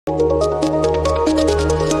Hi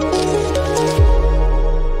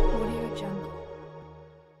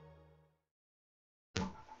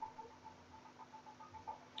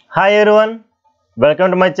everyone,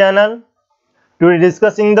 welcome to my channel. Today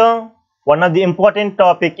discussing the one of the important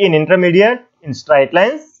topic in intermediate in straight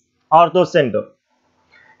lines, orthocentre.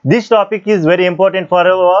 This topic is very important for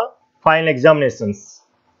our final examinations.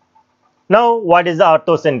 Now what is the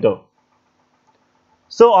orthocentre?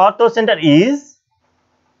 So orthocentre is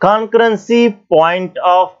concurrency point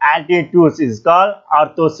of altitudes is called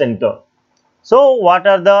orthocentre. So what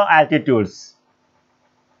are the altitudes?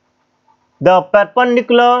 The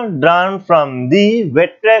perpendicular drawn from the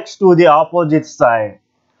vertex to the opposite side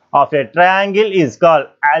of a triangle is called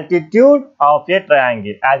altitude of a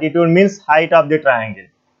triangle. Altitude means height of the triangle.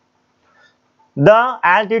 The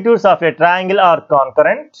altitudes of a triangle are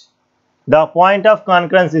concurrent. The point of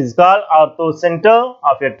concurrence is called orthocentre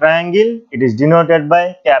of a triangle. It is denoted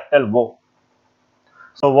by capital O.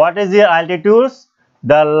 So what is the altitudes?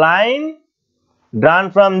 The line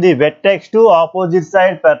drawn from the vertex to opposite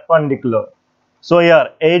side perpendicular. So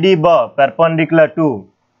here AD bar perpendicular to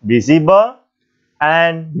BC bar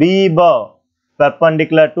and BE bar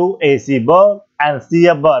perpendicular to AC bar and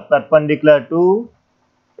CF bar perpendicular to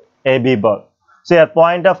AB bar. So here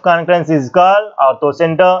point of concurrence is called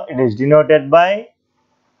orthocentre. It is denoted by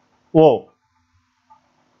O.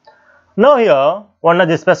 Now here one of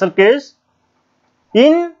the special case.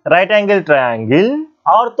 In right angle triangle,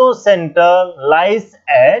 orthocentre lies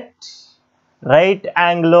at right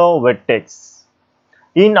angle vertex.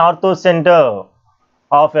 In orthocentre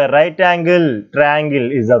of a right angle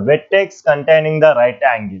triangle is a vertex containing the right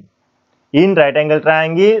angle. In right angle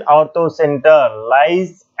triangle, orthocentre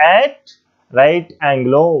lies at right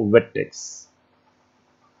angle vertex.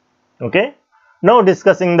 Okay. Now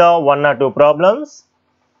discussing the one or two problems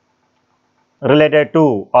related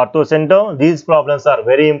to orthocentre. These problems are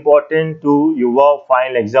very important to your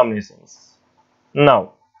final examinations.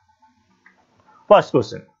 Now, first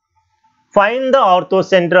question. Find the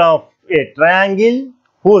orthocentre of a triangle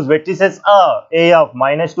whose vertices are A of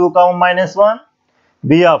 -2, -1,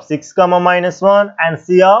 B of 6, -1 and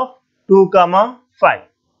C of 2, 5.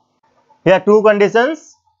 Here two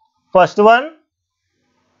conditions. First one,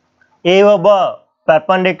 A bar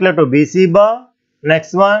perpendicular to BC bar.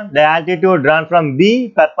 Next one, the altitude drawn from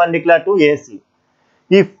B perpendicular to AC.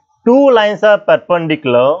 If two lines are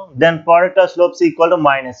perpendicular, then product of slopes equal to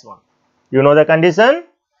 -1. You know the condition?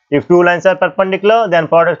 If two lines are perpendicular, then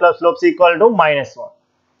product of slopes equal to -1.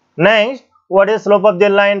 Next, what is slope of the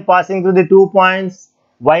line passing through the 2 points?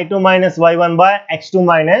 y2 minus y1 by x2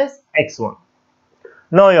 minus x1.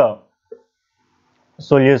 Now your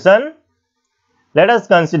solution. Let us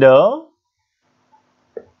consider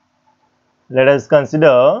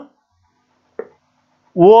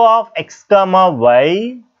O of x comma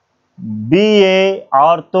y be a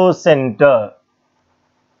orthocentre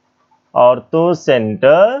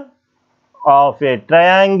of a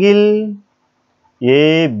triangle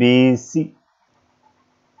ABC.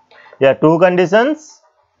 There are two conditions.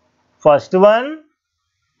 First one,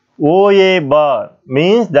 OA bar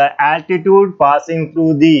means the altitude passing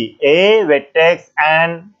through the A vertex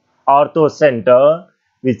and orthocentre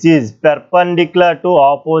which is perpendicular to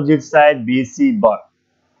opposite side BC bar.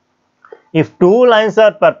 If two lines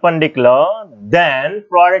are perpendicular, then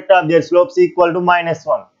product of their slopes equal to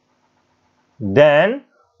 -1. Then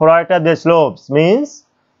product of their slopes means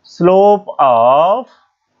slope of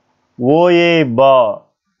OA bar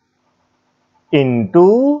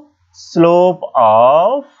into slope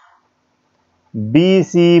of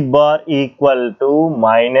BC bar equal to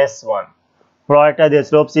 -1. Product of their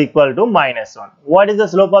slopes equal to -1. What is the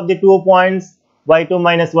slope of the 2 points? y2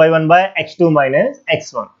 minus y1 by x2 minus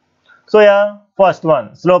x1. So here first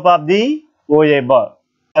one, slope of the OA bar.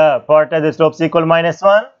 Product of the slopes equal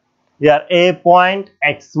 -1. Here A point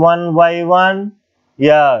x1 y1.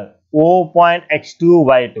 Here O point x2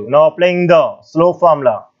 y2. Now applying the slope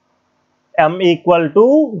formula. M equal to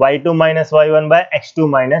y2 minus y1 by x2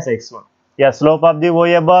 minus x1. Here slope of the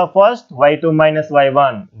OA bar first, y2 minus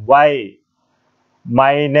y1. Y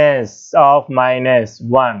minus of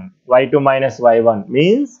 -1, y2 minus y1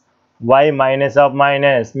 means y minus of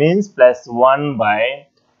minus means +1 by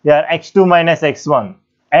here x2 minus x1,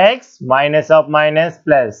 x minus of minus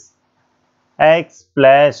plus x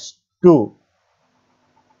plus 2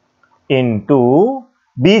 into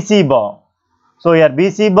BC bar. So here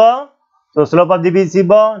BC bar, so slope of the BC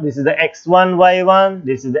bar, this is the x1 y1,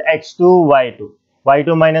 this is the x2 y2,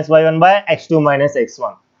 y2 minus y1 by x2 minus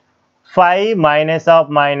x1. 5 minus of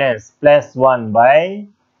minus +1 by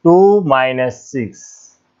 2 minus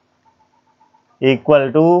 6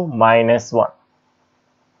 equal to minus 1.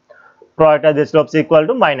 Product of the slopes equal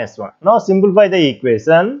to minus 1. Now simplify the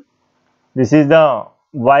equation. This is the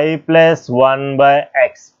y plus 1 by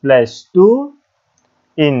x plus 2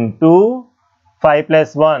 into 5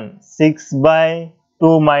 plus 1, 6 by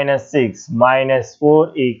 2 minus 6 minus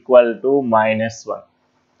 4 equal to minus 1.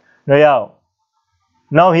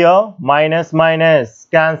 Now here minus minus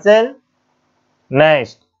cancel.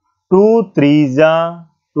 Next 2 3s are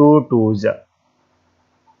 2 2s are.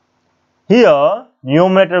 Here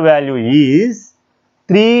numerator value is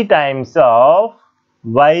 3 times of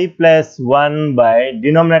y plus 1 by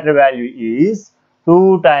denominator value is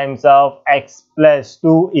 2 times of x plus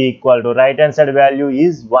 2 equal to right hand side value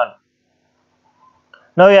is 1.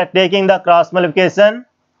 Now we are taking the cross multiplication.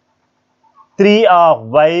 3 of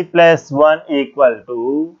y plus 1 equal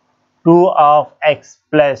to 2 of x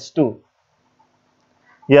plus 2.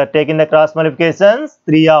 We are taking the cross multiplications.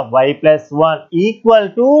 3 of y plus 1 equal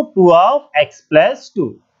to 2 of x plus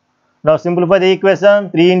 2. Now simplify the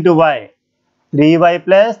equation. 3 into y. 3y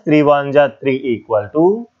plus 3 1s are 3 equal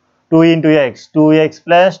to 2 into x. 2x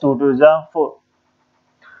plus 2 2s are 4.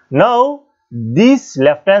 Now these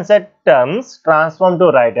left hand side terms transform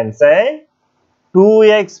to right hand side.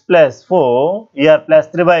 2x plus 4, here plus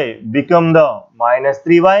 3y become the minus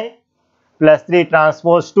 3y, plus 3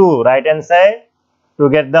 transpose to right hand side to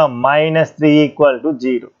get the minus 3 equal to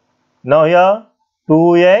 0. Now here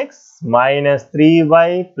 2x minus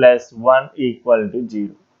 3y plus 1 equal to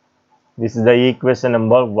 0. This is the equation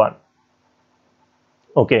number 1.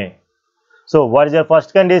 Okay. So what is your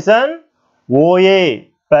first condition? OA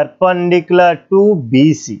perpendicular to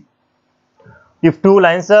BC. If two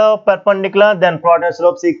lines are perpendicular, then product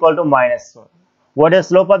slopes equal to minus 1. What is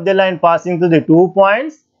slope of the line passing through the 2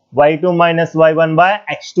 points? y2 minus y1 by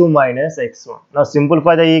x2 minus x1. Now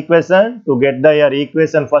simplify the equation to get the your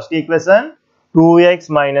equation. First equation 2x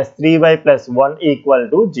minus 3y plus 1 equal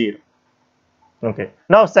to 0. Okay.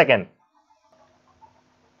 Now second.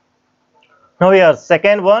 Now here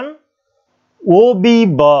second one,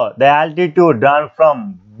 OB bar, the altitude drawn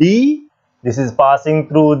from B. This is passing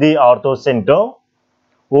through the orthocentre.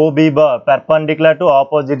 OB bar perpendicular to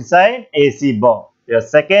opposite side AC bar. The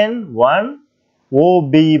second one,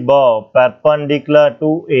 OB bar perpendicular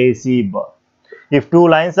to AC bar. If two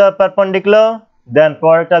lines are perpendicular, then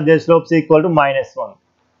product of their slopes equal to minus 1.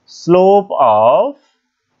 Slope of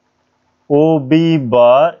OB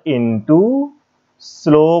bar into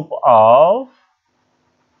slope of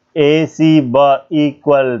AC bar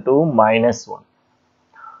equal to minus 1.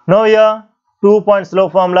 Now here 2 point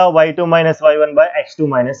slope formula y2 minus y1 by x2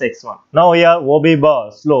 minus x1. Now here OB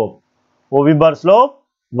bar slope. OB bar slope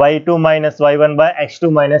y2 minus y1 by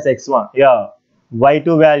x2 minus x1. Here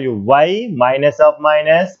y2 value y minus of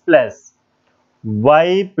minus plus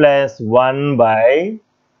y plus 1 by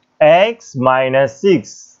x minus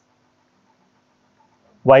 6.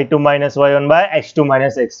 y2 minus y1 by x2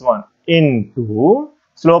 minus x1 into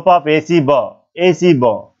slope of AC bar. AC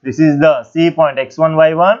bar. This is the C point x1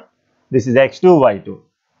 y1. This is x2 y2.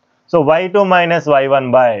 So y2 minus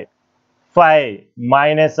y1 by 5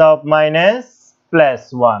 minus of minus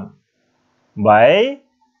plus 1 by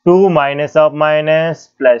 2 minus of minus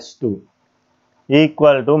plus 2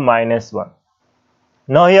 equal to minus 1.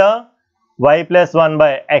 Now here y plus 1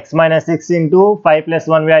 by x minus 6 into 5 plus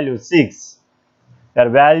 1 value 6. Your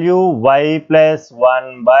value y plus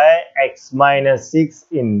 1 by x minus 6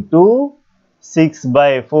 into 6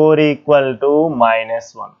 by 4 equal to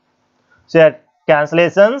minus 1. So at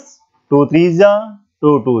cancellations 2 3s are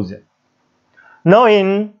 2 2s are. Now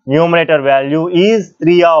in numerator value is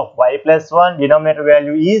 3 of y plus 1, denominator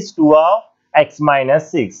value is 2 of x minus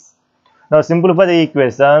 6. Now simplify the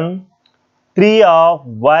equation. 3 of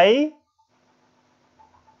y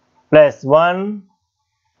plus 1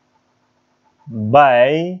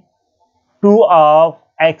 by 2 of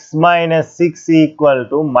x minus 6 equal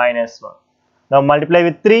to minus 1. Now multiply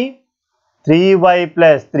with 3. 3y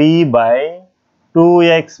plus 3 by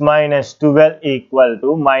 2x minus 12 equal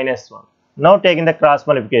to minus 1. Now taking the cross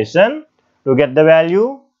multiplication to get the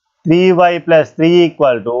value 3y plus 3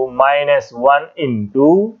 equal to minus 1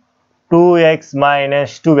 into 2x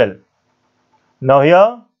minus 12. Now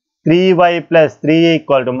here 3y plus 3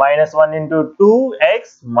 equal to minus 1 into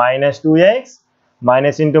 2x minus 2x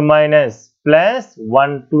minus into minus plus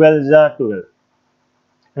 1 12 is 12.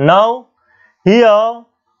 Now here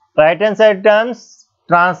right hand side terms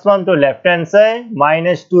transform to left hand side.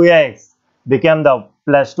 Minus 2x become the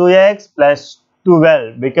plus 2x plus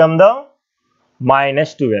 12 become the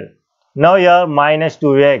minus 12. Now here minus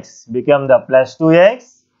 2x become the plus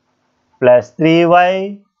 2x plus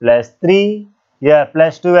 3y plus 3 Here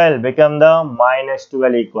plus 12 become the minus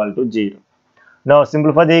 12 equal to 0. Now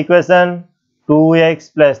simplify the equation.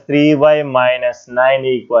 2x plus 3y minus 9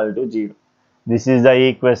 equal to 0. This is the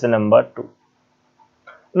equation number 2.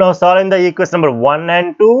 Now solving the equation number 1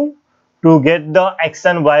 and 2 to get the x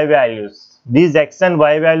and y values. These x and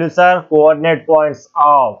y values are coordinate points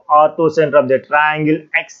of orthocenter of the triangle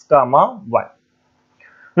x comma y.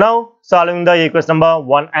 Now solving the equation number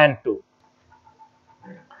 1 and 2.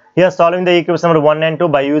 Here solving the equation number 1 and 2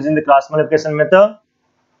 by using the cross multiplication method.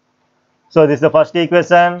 So this is the first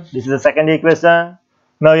equation, this is the second equation.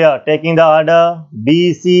 Now here taking the order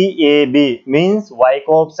BCAB means y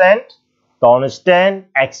coefficient, constant,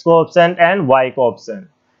 x coefficient and y coefficient.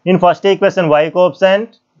 In first equation y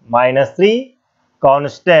coefficient minus 3,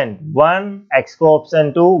 constant 1, x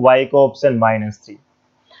coefficient 2, y coefficient minus 3.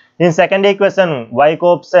 In second equation y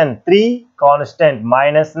coefficient 3, constant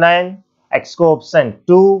minus 9, x coefficient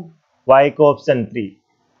 2, y coefficient 3,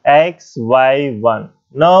 x, y, 1.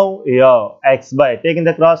 Now here x by taking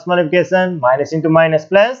the cross multiplication, minus into minus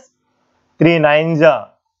plus, 3 9s are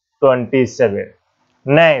 27.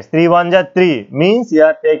 Next 3 1s are 3 means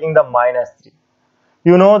here taking the minus 3.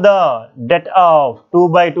 You know the det of 2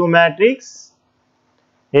 by 2 matrix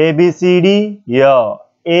ABCD, here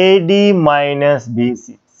AD minus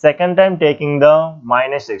BC. Second time taking the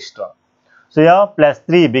minus extra. So here plus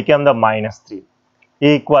 3 become the minus 3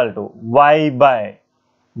 equal to y by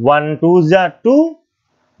 1 2s are 2.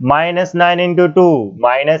 Minus 9 into 2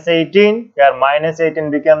 minus 18, here minus 18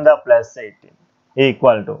 become the plus 18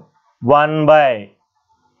 equal to 1 by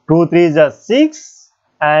 2 3s are 6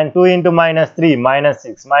 and 2 into minus 3 minus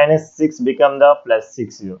 6 become the plus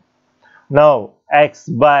 6 here. Now x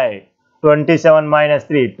by 27 minus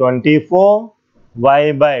 3 24,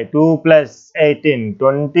 y by 2 plus 18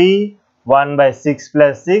 20, 1 by 6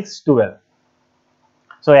 plus 6 12.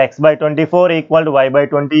 So x by 24 equal to y by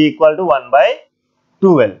 20 equal to 1 by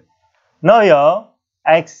 12. Now here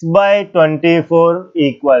x by 24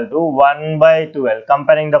 equal to 1 by 12.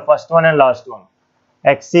 Comparing the first one and last one.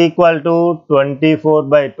 X equal to 24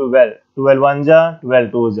 by 12. 12 1s are 12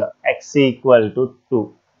 2s are. X equal to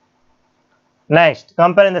 2. Next,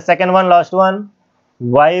 comparing the second one, last one.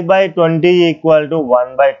 Y by 20 equal to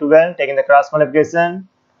 1 by 12. Taking the cross multiplication.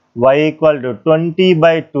 Y equal to 20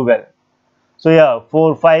 by 12. So here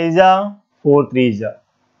 4 5s are 4 3s are.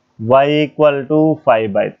 Y equal to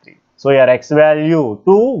 5 by 3. So here x value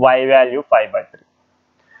 2, y value 5 by 3.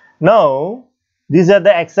 Now these are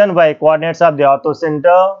the x and y coordinates of the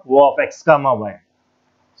orthocenter O of x comma y.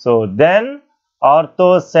 So then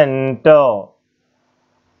orthocenter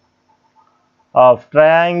of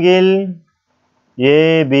triangle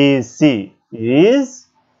ABC is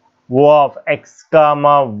O of x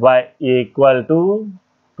comma y equal to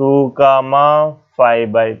 2 comma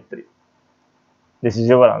 5 by 3. This is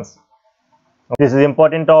your answer. This is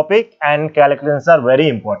important topic and calculations are very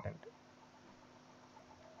important.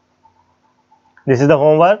 This is the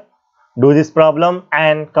homework. Do this problem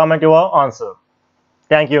and comment your answer.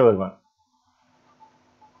 Thank you everyone.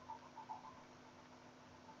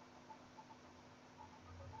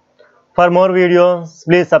 For more videos,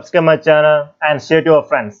 please subscribe my channel and share to your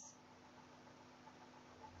friends.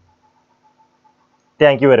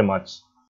 Thank you very much.